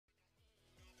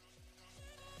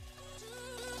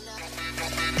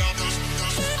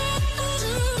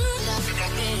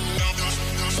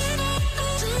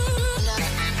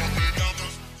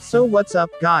So what's up,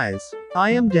 guys? I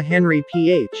am DeHenry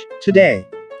PH. Today,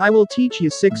 I will teach you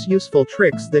 6 useful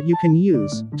tricks that you can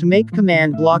use to make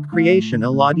command block creation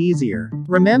a lot easier.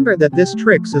 Remember that this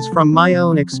tricks is from my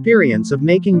own experience of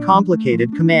making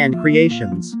complicated command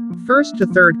creations. First to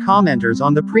third commenters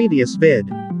on the previous vid.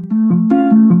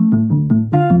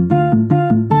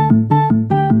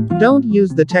 Don't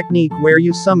use the technique where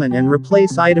you summon and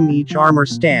replace item each armor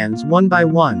stands one by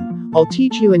one. I'll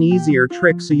teach you an easier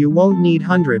trick so you won't need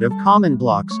hundred of command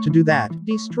blocks to do that.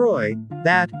 Destroy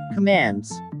that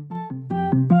commands.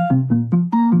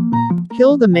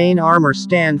 Kill the main armor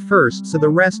stand first so the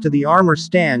rest of the armor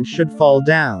stand should fall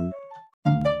down.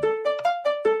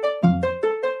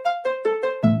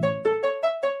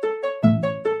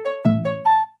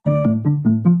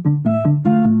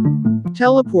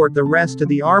 Teleport the rest of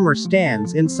the armor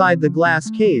stands inside the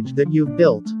glass cage that you've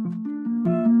built.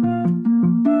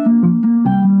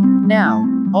 Now,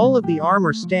 all of the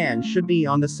armor stands should be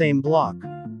on the same block.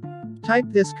 Type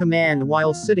this command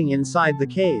while sitting inside the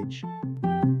cage.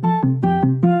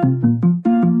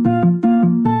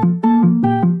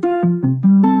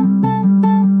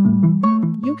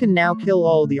 You can now kill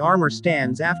all the armor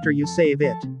stands after you save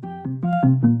it.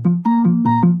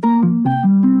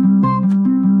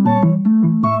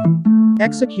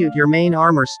 Execute your main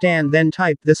armor stand, then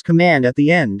type this command at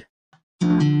the end.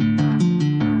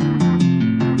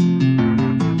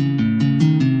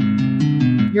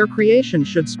 Your creation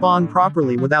should spawn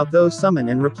properly without those summon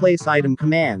and replace item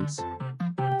commands.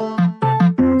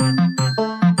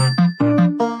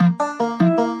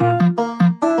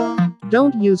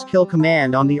 Don't use kill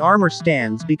command on the armor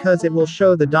stands because it will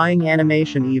show the dying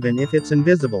animation even if it's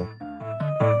invisible.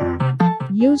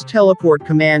 Use teleport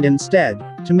command instead,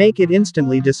 to make it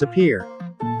instantly disappear.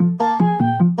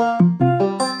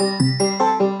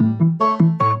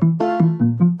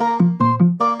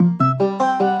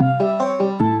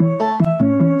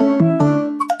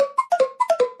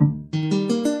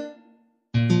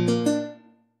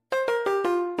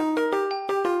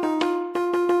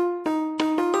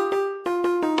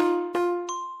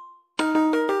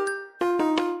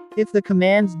 If the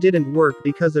commands didn't work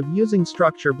because of using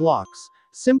structure blocks,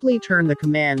 simply turn the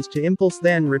commands to impulse,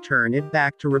 then return it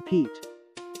back to repeat.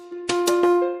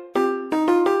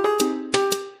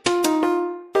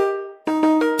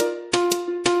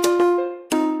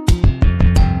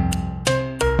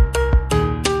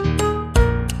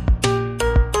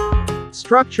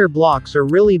 Structure blocks are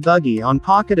really buggy on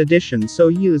Pocket Edition, so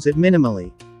use it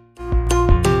minimally.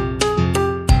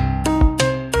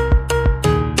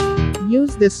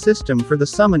 Use this system for the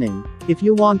summoning, if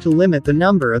you want to limit the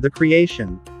number of the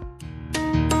creation.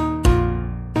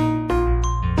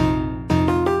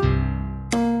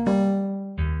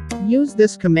 Use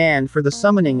this command for the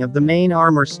summoning of the main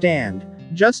armor stand,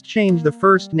 just change the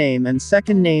first name and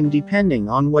second name depending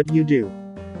on what you do.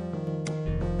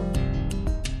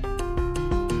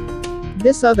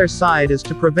 This other side is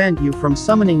to prevent you from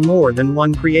summoning more than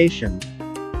one creation.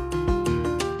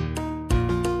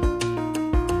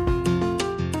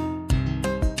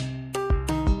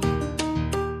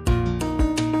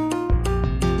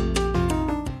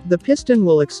 The piston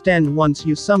will extend once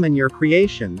you summon your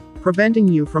creation, preventing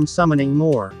you from summoning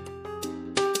more.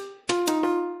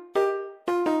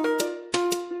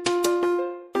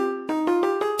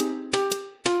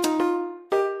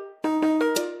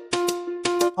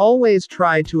 Always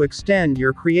try to extend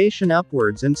your creation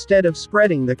upwards instead of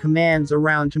spreading the commands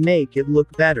around to make it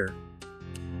look better.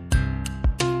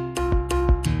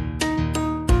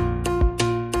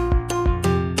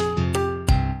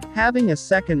 Having a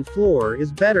second floor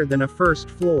is better than a first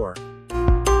floor.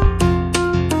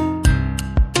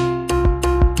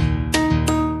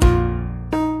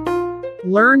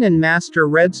 Learn and master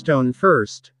redstone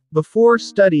first, before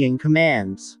studying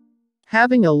commands.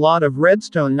 Having a lot of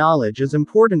redstone knowledge is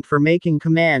important for making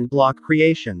command block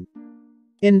creation.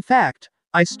 In fact,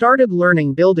 I started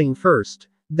learning building first,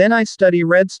 then I study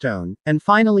redstone, and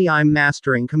finally I'm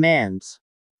mastering commands.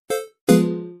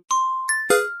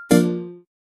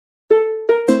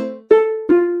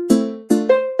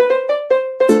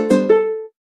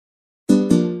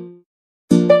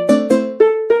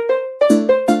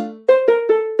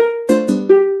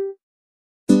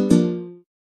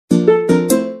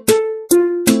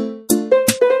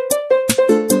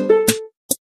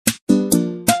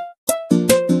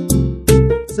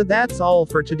 So that's all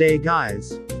for today,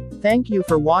 guys. Thank you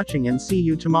for watching and see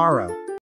you tomorrow.